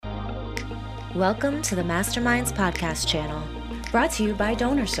Welcome to the Masterminds podcast channel, brought to you by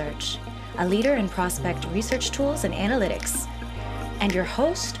Donor Search, a leader in prospect research tools and analytics. And your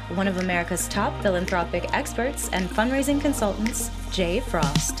host, one of America's top philanthropic experts and fundraising consultants, Jay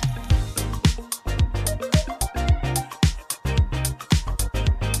Frost.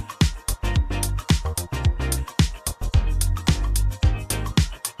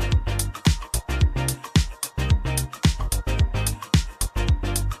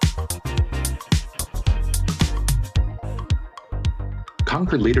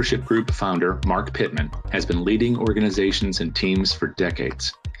 Concord Leadership Group founder Marc Pitman has been leading organizations and teams for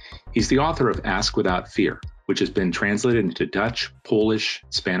decades. He's the author of Ask Without Fear, which has been translated into Dutch, Polish,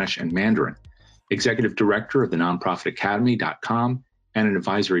 Spanish, and Mandarin, executive director of the nonprofitacademy.com, and an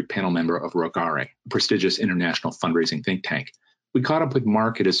advisory panel member of Rogare, a prestigious international fundraising think tank. We caught up with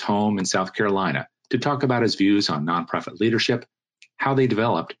Marc at his home in South Carolina to talk about his views on nonprofit leadership, how they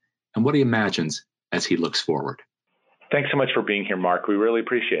developed, and what he imagines as he looks forward. Thanks so much for being here, Marc. We really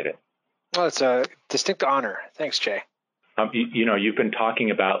appreciate it. Well, it's a distinct honor. Thanks, Jay. You've been talking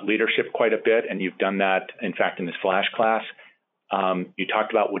about leadership quite a bit, and you've done that, in fact, in this flash class. You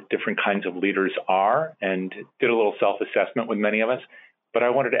talked about what different kinds of leaders are and did a little self-assessment with many of us. But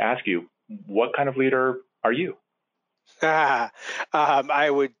I wanted to ask you, what kind of leader are you? I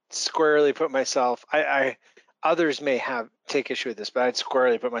would squarely put myself, others may take issue with this, but I'd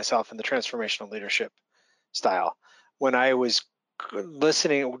squarely put myself in the transformational leadership style. When I was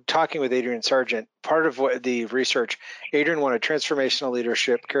talking with Adrian Sargent, part of what the research, Adrian wanted transformational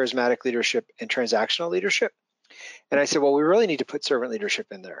leadership, charismatic leadership, and transactional leadership. And I said, well, we really need to put servant leadership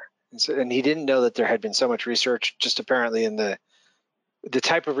in there. And he didn't know that there had been so much research, just apparently in the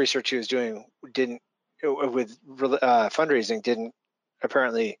type of research he was doing with fundraising didn't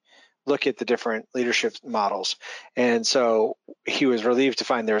apparently look at the different leadership models. And so he was relieved to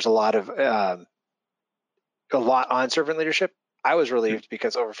find there's a lot on servant leadership. I was relieved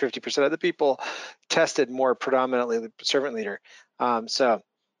because over 50% of the people tested more predominantly servant leader.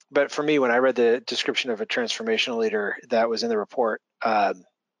 But for me, when I read the description of a transformational leader that was in the report,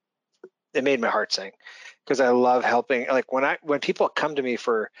 it made my heart sing, because I love helping. Like when people come to me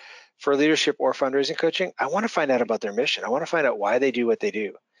for leadership or fundraising coaching, I want to find out about their mission. I want to find out why they do what they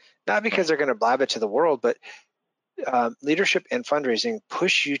do, not because they're going to blab it to the world, but leadership and fundraising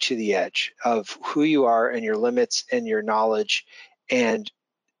push you to the edge of who you are and your limits and your knowledge. And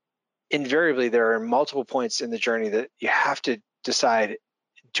invariably, there are multiple points in the journey that you have to decide,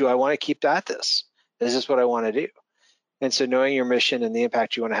 do I want to keep at this? Is this what I want to do? And so knowing your mission and the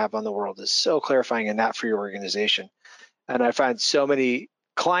impact you want to have on the world is so clarifying, and that for your organization. And I find so many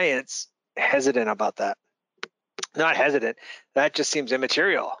clients hesitant about that. Not hesitant. That just seems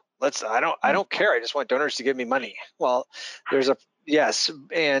immaterial. I don't care. I just want donors to give me money. Well, yes,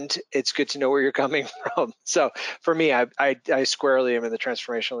 and it's good to know where you're coming from. So for me, I squarely am in the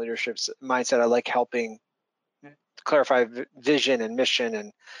transformational leadership mindset. I like helping clarify vision and mission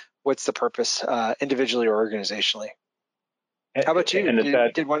and what's the purpose individually or organizationally. How about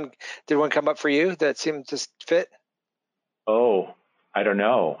you? Did one come up for you that seemed to fit? Oh, I don't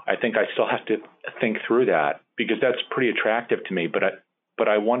know. I think I still have to think through that, because that's pretty attractive to me. But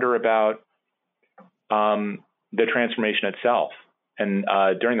I wonder about the transformation itself. And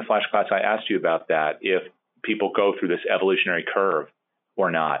during the flash class, I asked you about that, if people go through this evolutionary curve or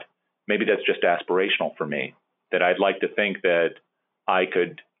not. Maybe that's just aspirational for me, that I'd like to think that I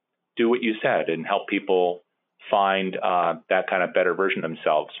could do what you said and help people find that kind of better version of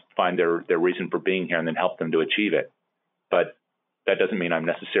themselves, find their reason for being here, and then help them to achieve it. But that doesn't mean I'm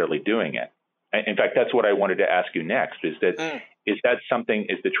necessarily doing it. In fact, that's what I wanted to ask you next, is that something,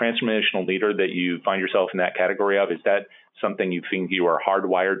 is the transformational leader that you find yourself in that category of, is that something you think you are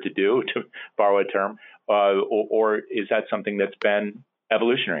hardwired to do, to borrow a term, or is that something that's been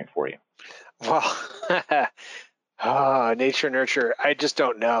evolutionary for you? Well, nature, nurture, I just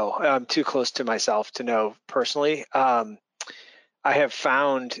don't know. I'm too close to myself to know personally. I have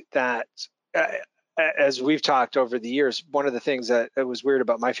found that as we've talked over the years, one of the things that was weird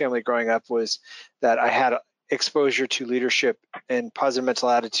about my family growing up was that I had exposure to leadership and positive mental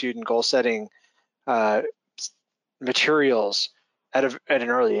attitude and goal setting materials at an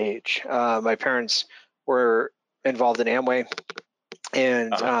early age. My parents were involved in Amway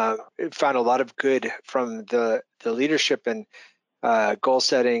and found a lot of good from the leadership and goal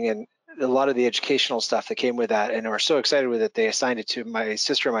setting and a lot of the educational stuff that came with that. And were so excited with it, they assigned it to my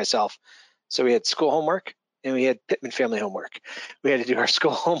sister and myself. So we had school homework, and we had Pitman family homework. We had to do our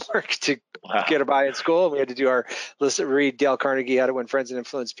school homework to get by in school. We had to do our read Dale Carnegie, How to Win Friends and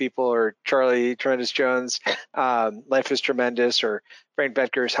Influence People, or Charlie Tremendous Jones, Life is Tremendous, or Frank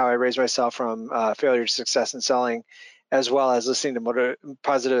Betker's How I Raised Myself from Failure to Success in Selling, as well as listening to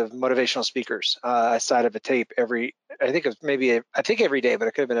positive motivational speakers aside of a tape every day, but it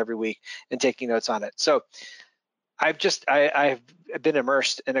could have been every week, and taking notes on it. So I've been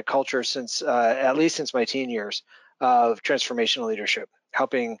immersed in a culture since at least since my teen years of transformational leadership,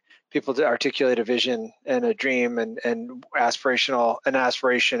 helping people to articulate a vision and a dream and an aspiration,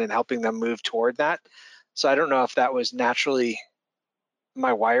 and helping them move toward that. So I don't know if that was naturally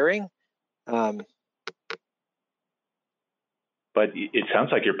my wiring. But it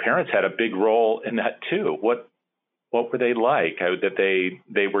sounds like your parents had a big role in that too. What were they like? That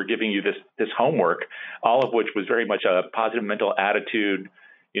they were giving you this homework, all of which was very much a positive mental attitude,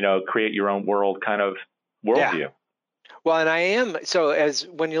 create your own world kind of worldview. Yeah. Well, and I am,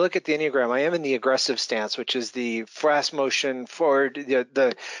 when you look at the Enneagram, I am in the aggressive stance, which is the fast motion forward.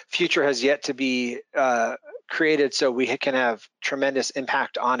 The future has yet to be created, so we can have tremendous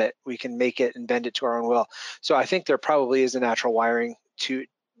impact on it. We can make it and bend it to our own will. So I think there probably is a natural wiring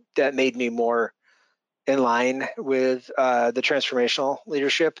that made me more in line with the transformational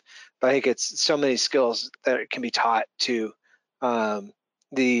leadership. But I think it's so many skills that can be taught to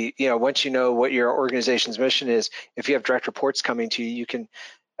once you know what your organization's mission is. If you have direct reports coming to you, you can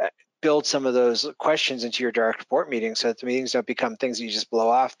build some of those questions into your direct report meetings, so that the meetings don't become things that you just blow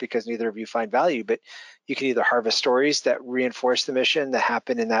off because neither of you find value. But you can either harvest stories that reinforce the mission that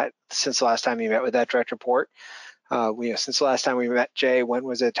happened in that since the last time you met with that direct report. Since the last time we met, Jay, when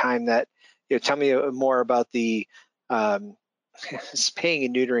was a time that, tell me more about the spaying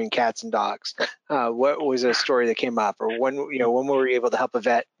and neutering cats and dogs. What was a story that came up, or when were we able to help a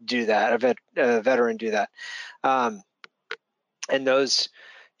veteran do that? And those,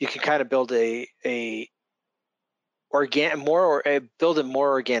 you can kind of build build a more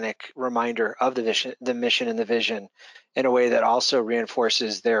organic reminder of the mission and the vision in a way that also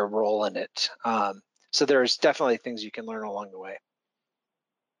reinforces their role in it. So there's definitely things you can learn along the way.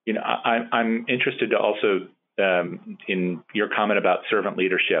 I'm interested to also in your comment about servant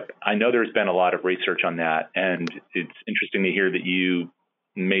leadership. I know there's been a lot of research on that, and it's interesting to hear that you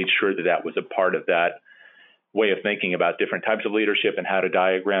made sure that was a part of that way of thinking about different types of leadership and how to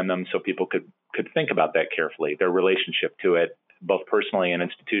diagram them so people could think about that carefully, their relationship to it, both personally and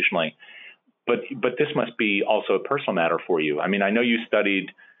institutionally. But this must be also a personal matter for you. I mean, I know you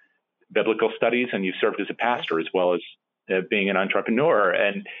studied biblical studies and you served as a pastor as well as being an entrepreneur.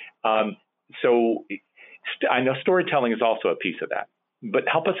 And so I know storytelling is also a piece of that. But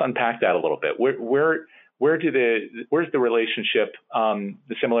help us unpack that a little bit. Where's the relationship,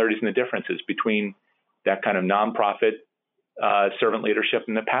 the similarities and the differences between that kind of nonprofit servant leadership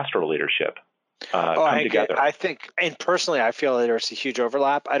and the pastoral leadership together? I think, and personally, I feel that there's a huge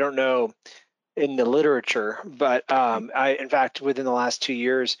overlap. I don't know in the literature, but in fact, within the last 2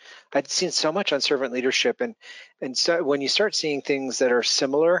 years, I'd seen so much on servant leadership, and so when you start seeing things that are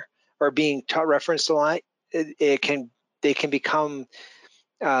similar or being referenced a lot, they can become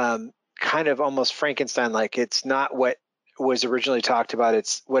kind of almost Frankenstein-like. It's not what was originally talked about.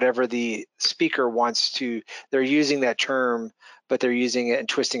 It's whatever the speaker wants to. They're using that term, but they're using it and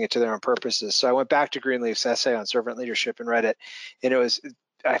twisting it to their own purposes. So I went back to Greenleaf's essay on servant leadership and read it, and it was,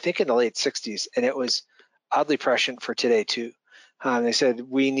 I think, in the late 60s, and it was oddly prescient for today too. They said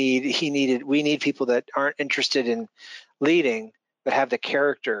we need people that aren't interested in leading, but have the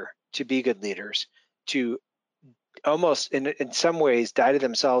character to be good leaders, to almost in some ways die to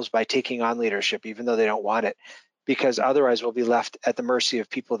themselves by taking on leadership, even though they don't want it, because otherwise we'll be left at the mercy of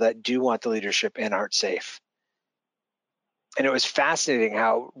people that do want the leadership and aren't safe. And it was fascinating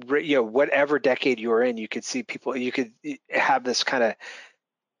how, whatever decade you were in, you could see people, you could have this kind of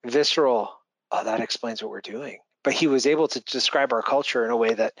visceral, oh, that explains what we're doing. But he was able to describe our culture in a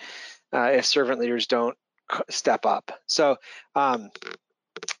way that if servant leaders don't step up. So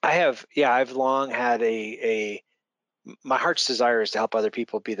I've long had my heart's desire is to help other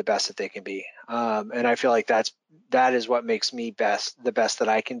people be the best that they can be. And I feel like that is what makes me the best that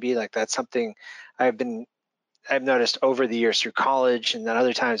I can be. Like, that's something I've noticed over the years through college, and then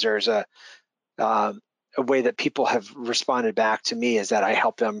other times there's a way that people have responded back to me is that I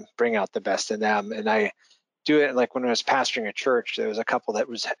help them bring out the best in them. And I do it, like when I was pastoring a church, there was a couple that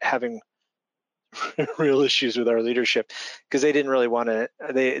was having real issues with our leadership because they didn't really want to,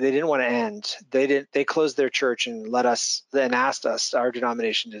 they didn't want to end. They closed their church and asked us, our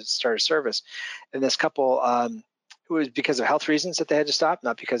denomination, to start a service. And this couple was because of health reasons that they had to stop,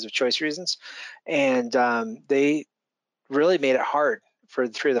 not because of choice reasons. And they really made it hard for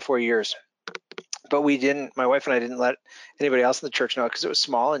 3 of the 4 years. But my wife and I didn't let anybody else in the church know because it was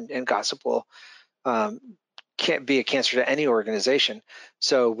small, and gossip will can't be a cancer to any organization.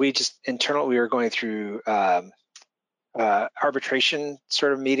 So we just we were going through arbitration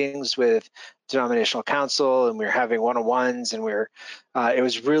sort of meetings with denominational council, and we were having one-on-ones, and it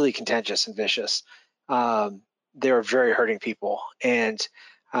was really contentious and vicious. They were very hurting people, and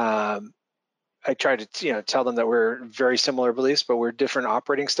I tried to tell them that we're very similar beliefs, but we're different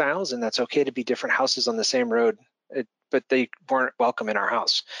operating styles, and that's okay to be different houses on the same road. But they weren't welcome in our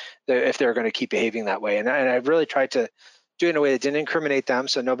house if they were going to keep behaving that way. And I really tried to do it in a way that didn't incriminate them,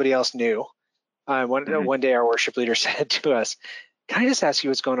 so nobody else knew. One day our worship leader said to us, "Can I just ask you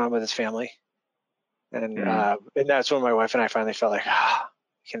what's going on with his family?" And that's when my wife and I finally felt like,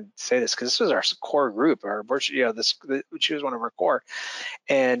 we can say this, because this was our core group. Our worship, she was one of our core.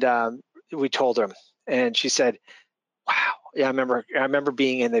 And we told her, and she said, "Wow." Yeah, I remember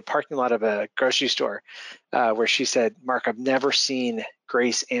being in the parking lot of a grocery store where she said, "Mark, I've never seen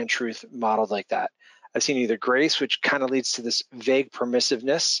grace and truth modeled like that. I've seen either grace, which kind of leads to this vague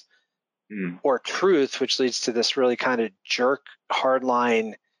permissiveness, or truth, which leads to this really kind of jerk,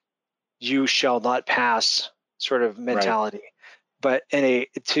 hardline, you shall not pass sort of mentality." Right.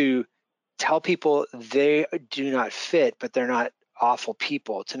 But to tell people they do not fit, but they're not awful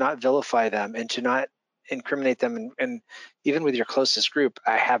people, to not vilify them and to not incriminate them, and even with your closest group,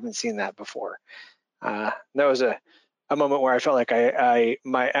 I haven't seen that before. That was a moment where I felt like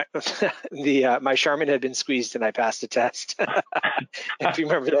my Charmin had been squeezed and I passed a test. If you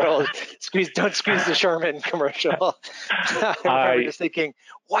remember that old "don't squeeze the Charmin" commercial. I remember just thinking,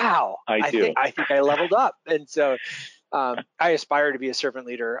 wow, I think I leveled up. And so I aspire to be a servant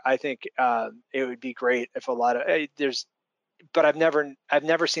leader. I think it would be great if but I've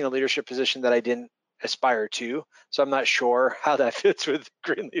never seen a leadership position that I didn't aspire to. So I'm not sure how that fits with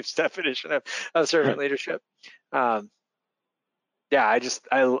Greenleaf's definition of servant leadership. Yeah,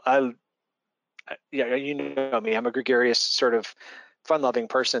 you know me. I'm a gregarious, sort of fun-loving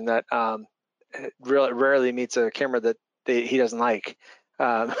person that rarely meets a camera that he doesn't like.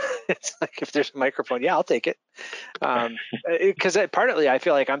 It's like, if there's a microphone, yeah, I'll take it. Because partly I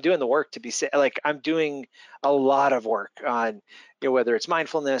feel like I'm doing the work to be like, I'm doing a lot of work on, whether it's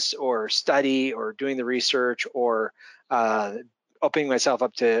mindfulness or study or doing the research or opening myself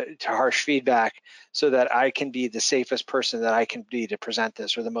up to harsh feedback, so that I can be the safest person that I can be to present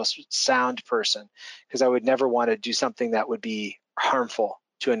this, or the most sound person, because I would never want to do something that would be harmful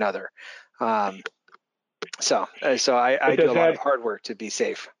to another. So I do a lot of hard work to be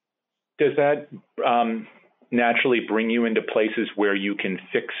safe. Does that naturally bring you into places where you can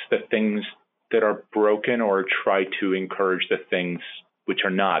fix the things that are broken, or try to encourage the things which are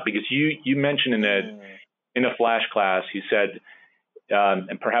not? Because you mentioned in a flash class, you said,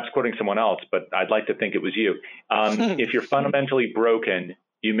 and perhaps quoting someone else, but I'd like to think it was you, if you're fundamentally broken,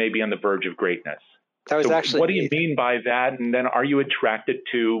 you may be on the verge of greatness. That was actually what do you mean by that? And then, are you attracted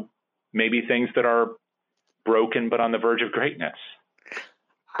to maybe things that are broken but on the verge of greatness?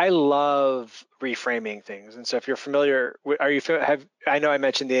 I love reframing things. And so if you're familiar, I know I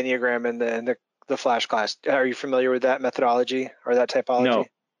mentioned the Enneagram and the flash class. Are you familiar with that methodology or that typology?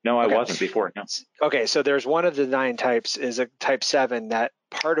 No, I wasn't before. No. Okay, so there's one of the 9 types is a type 7, that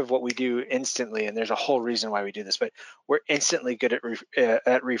part of what we do instantly, and there's a whole reason why we do this, but we're instantly good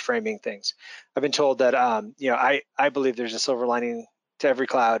at reframing things. I've been told that I believe there's a silver lining to every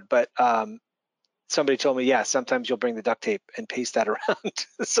cloud, but somebody told me, sometimes you'll bring the duct tape and paste that around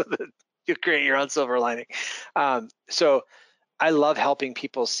so that you create your own silver lining. So I love helping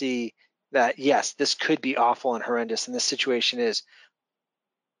people see that, yes, this could be awful and horrendous, and this situation is.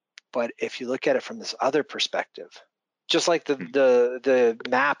 But if you look at it from this other perspective, just like the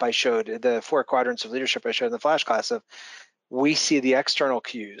map I showed, the 4 quadrants of leadership I showed in the flash class, of we see the external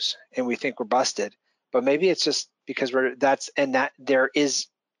cues and we think we're busted, but maybe it's just because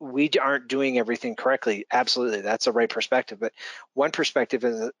we aren't doing everything correctly. Absolutely, that's the right perspective. But one perspective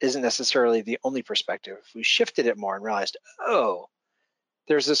isn't necessarily the only perspective. If we shifted it more and realized,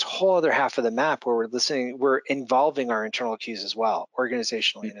 there's this whole other half of the map where we're involving our internal cues as well,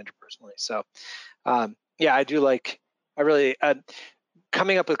 organizationally and interpersonally. So, I do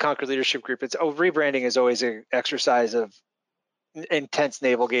coming up with Conquer Leadership Group. Rebranding is always an exercise of intense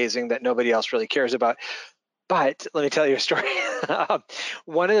navel gazing that nobody else really cares about. But let me tell you a story.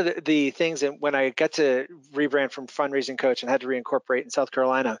 One of the things that when I got to rebrand from fundraising coach and had to reincorporate in South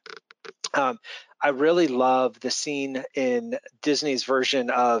Carolina, I really love the scene in Disney's version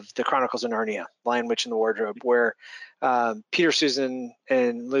of the Chronicles of Narnia, Lion, Witch, and the Wardrobe, where Peter, Susan,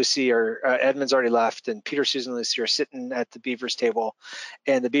 and Lucy are, Edmund's already left, and Peter, Susan, and Lucy are sitting at the Beavers' table,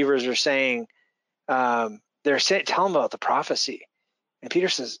 and the Beavers are saying, tell them about the prophecy. And Peter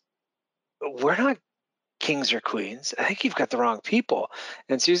says, we're not kings or queens. I think you've got the wrong people.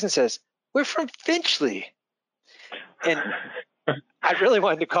 And Susan says, we're from Finchley. And I really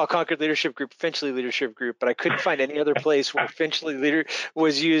wanted to call Concord Leadership Group Finchley Leadership Group, but I couldn't find any other place where Finchley Leader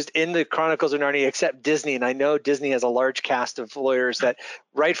was used in the Chronicles of Narnia except Disney. And I know Disney has a large cast of lawyers that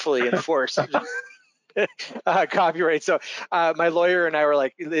rightfully enforce copyright. So my lawyer and I were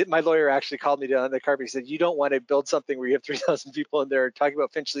like, my lawyer actually called me down on the carpet. He said, you don't want to build something where you have 3,000 people in there talking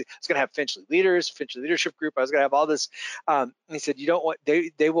about Finchley. I was going to have Finchley Leaders, Finchley Leadership Group. I was going to have all this. And he said, you don't want,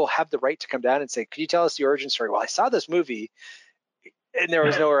 they will have the right to come down and say, could you tell us the origin story? Well, I saw this movie and there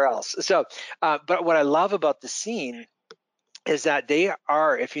was nowhere else. So, but what I love about the scene is that they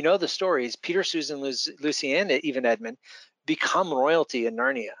are, if you know the stories, Peter, Susan, Lucy, and even Edmund become royalty in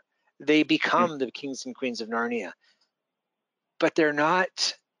Narnia. They become the kings and queens of Narnia, but they're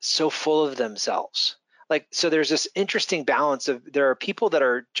not so full of themselves. Like, so there's this interesting balance of, there are people that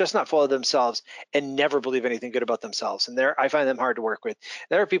are just not full of themselves and never believe anything good about themselves. And I find them hard to work with.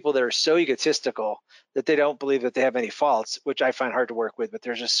 There are people that are so egotistical that they don't believe that they have any faults, which I find hard to work with. But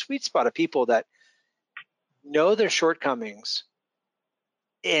there's a sweet spot of people that know their shortcomings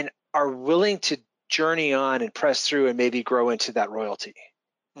and are willing to journey on and press through and maybe grow into that royalty.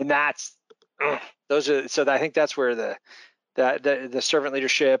 And I think that's where the servant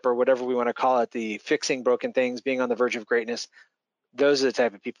leadership, or whatever we want to call it, the fixing broken things, being on the verge of greatness, those are the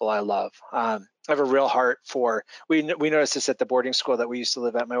type of people I love. I have a real heart for, we noticed this at the boarding school that we used to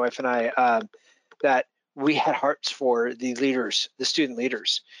live at, my wife and I, that we had hearts for the leaders, the student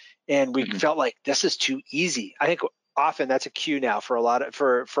leaders, and we felt like this is too easy. I think often that's a cue now for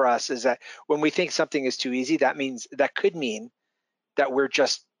for us, is that when we think something is too easy, that could mean that we're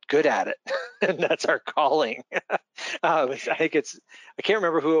just good at it, and that's our calling. I think I can't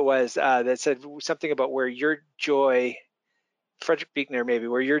remember who it was that said something about where your joy, Frederick Buechner maybe,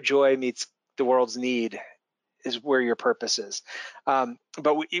 where your joy meets the world's need is where your purpose is.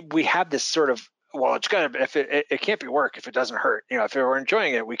 But we have this sort of, well, it's got to, if it can't be work if it doesn't hurt. You know, if we're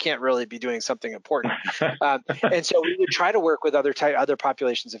enjoying it, we can't really be doing something important. And so we would try to work with other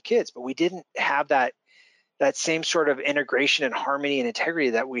populations of kids, but we didn't have that same sort of integration and harmony and integrity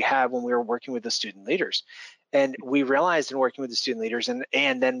that we have when we were working with the student leaders. And we realized in working with the student leaders and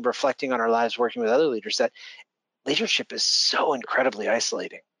then reflecting on our lives working with other leaders that leadership is so incredibly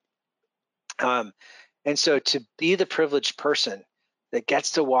isolating. And so to be the privileged person that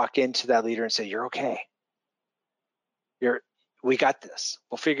gets to walk into that leader and say, you're okay. We got this.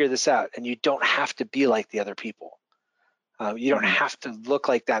 We'll figure this out. And you don't have to be like the other people. You don't have to look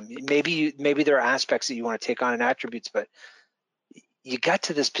like that. Maybe there are aspects that you want to take on and attributes, but you got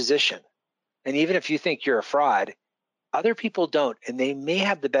to this position. And even if you think you're a fraud, other people don't, and they may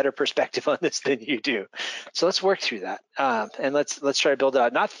have the better perspective on this than you do. So let's work through that, and let's try to build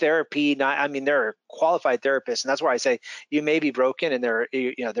out, not therapy. There are qualified therapists, and that's why I say you may be broken, and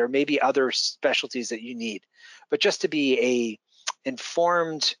there may be other specialties that you need, but just to be a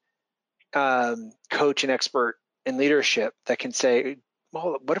informed coach and expert in leadership that can say,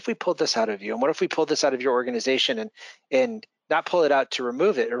 well, what if we pulled this out of you, and what if we pulled this out of your organization, and not pull it out to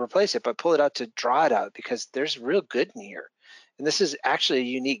remove it or replace it, but pull it out to draw it out, because there's real good in here. And this is actually a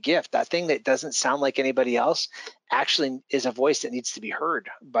unique gift. That thing that doesn't sound like anybody else actually is a voice that needs to be heard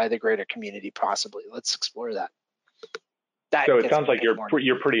by the greater community, possibly. Let's explore that. So it sounds like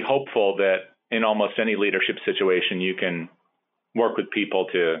you're pretty hopeful that in almost any leadership situation, you can work with people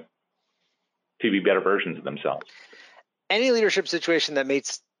to be better versions of themselves. Any leadership situation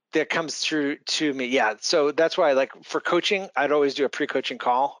that comes through to me. Yeah. So that's why, like, for coaching, I'd always do a pre-coaching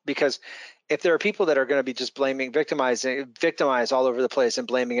call, because if there are people that are going to be just victimize all over the place and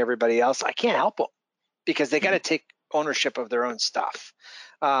blaming everybody else, I can't help them, because they got to take ownership of their own stuff.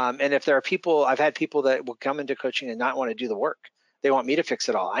 And if there are people, I've had people that will come into coaching and not want to do the work. They want me to fix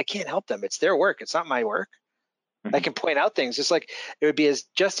it all. I can't help them. It's their work. It's not my work. I can point out things, just like it would be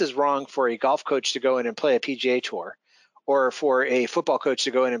just as wrong for a golf coach to go in and play a PGA tour, or for a football coach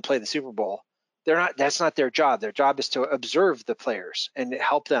to go in and play the Super Bowl. That's not their job. Their job is to observe the players and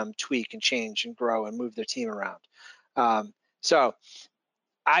help them tweak and change and grow and move their team around. So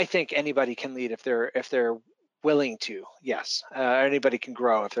I think anybody can lead if they're willing to. Yes, anybody can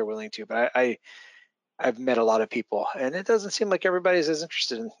grow if they're willing to. But I've met a lot of people, and it doesn't seem like everybody's as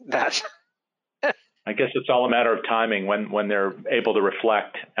interested in that. I guess it's all a matter of timing when they're able to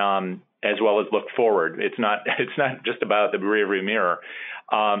reflect as well as look forward. It's not just about the rearview mirror.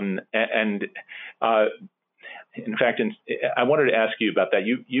 In fact, I wanted to ask you about that.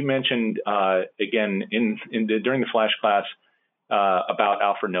 You mentioned again during the flash class about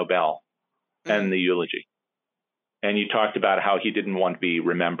Alfred Nobel and the eulogy, and you talked about how he didn't want to be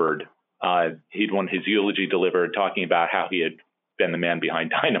remembered. He'd want his eulogy delivered, talking about how he had been the man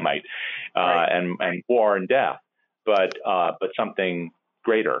behind dynamite and war and death, but something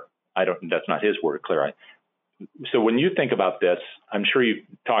greater. That's not his word, clearly. So when you think about this, I'm sure you've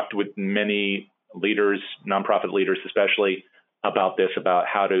talked with many leaders, nonprofit leaders especially, about this, about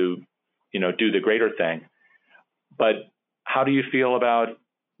how to, do the greater thing. But how do you feel about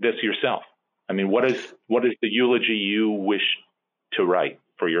this yourself? I mean, what is the eulogy you wish to write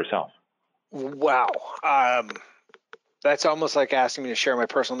for yourself? Wow. That's almost like asking me to share my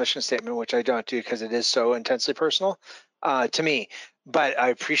personal mission statement, which I don't do because it is so intensely personal to me. But I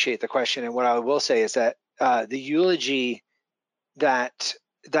appreciate the question. And what I will say is that the eulogy, that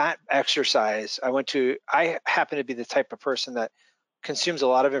exercise I happen to be the type of person that consumes a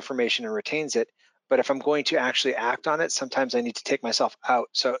lot of information and retains it. But if I'm going to actually act on it, sometimes I need to take myself out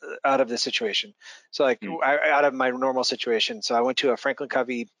of the situation. So out of my normal situation. So I went to a Franklin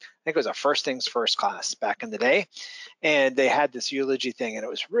Covey, I think it was a first things first class back in the day. And they had this eulogy thing. And it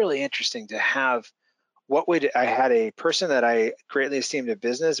was really interesting to have, I had a person that I greatly esteemed in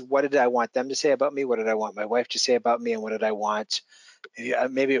business. What did I want them to say about me? What did I want my wife to say about me? And what did I want,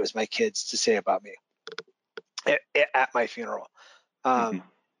 maybe it was my kids, to say about me at my funeral?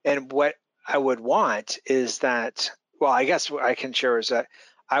 And what I would want is that, well, I guess what I can share is that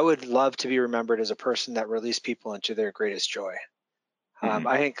I would love to be remembered as a person that released people into their greatest joy.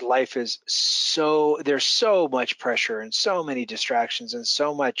 I think life is there's so much pressure and so many distractions and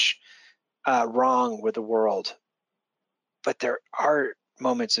so much wrong with the world. But there are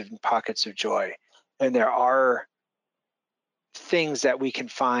moments of pockets of joy, and there are things that we can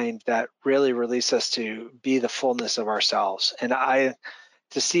find that really release us to be the fullness of ourselves. And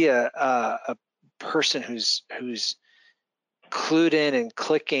to see a person who's clued in and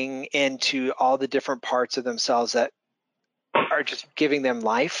clicking into all the different parts of themselves that are just giving them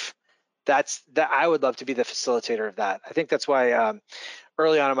life, that I would love to be the facilitator of that. I think that's why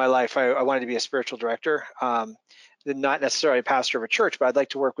early on in my life I wanted to be a spiritual director. Not necessarily a pastor of a church, but I'd like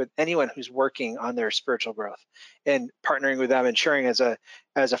to work with anyone who's working on their spiritual growth and partnering with them and sharing as a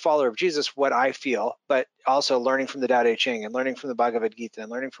follower of Jesus what I feel, but also learning from the Tao Te Ching and learning from the Bhagavad Gita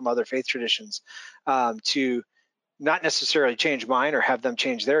and learning from other faith traditions to not necessarily change mine or have them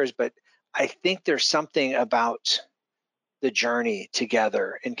change theirs. But I think there's something about the journey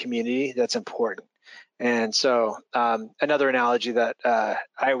together in community that's important. And so another analogy that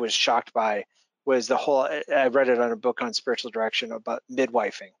I was shocked by was I read it on a book on spiritual direction about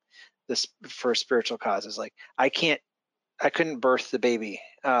midwifing this for spiritual causes. Like I couldn't birth the baby.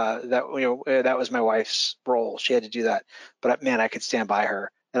 That was my wife's role. She had to do that. But man, I could stand by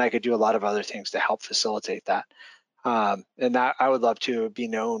her and I could do a lot of other things to help facilitate that. And that I would love to be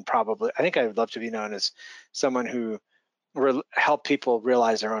known I think I would love to be known as someone who help people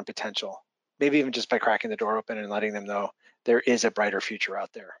realize their own potential, maybe even just by cracking the door open and letting them know there is a brighter future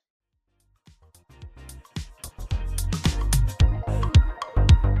out there.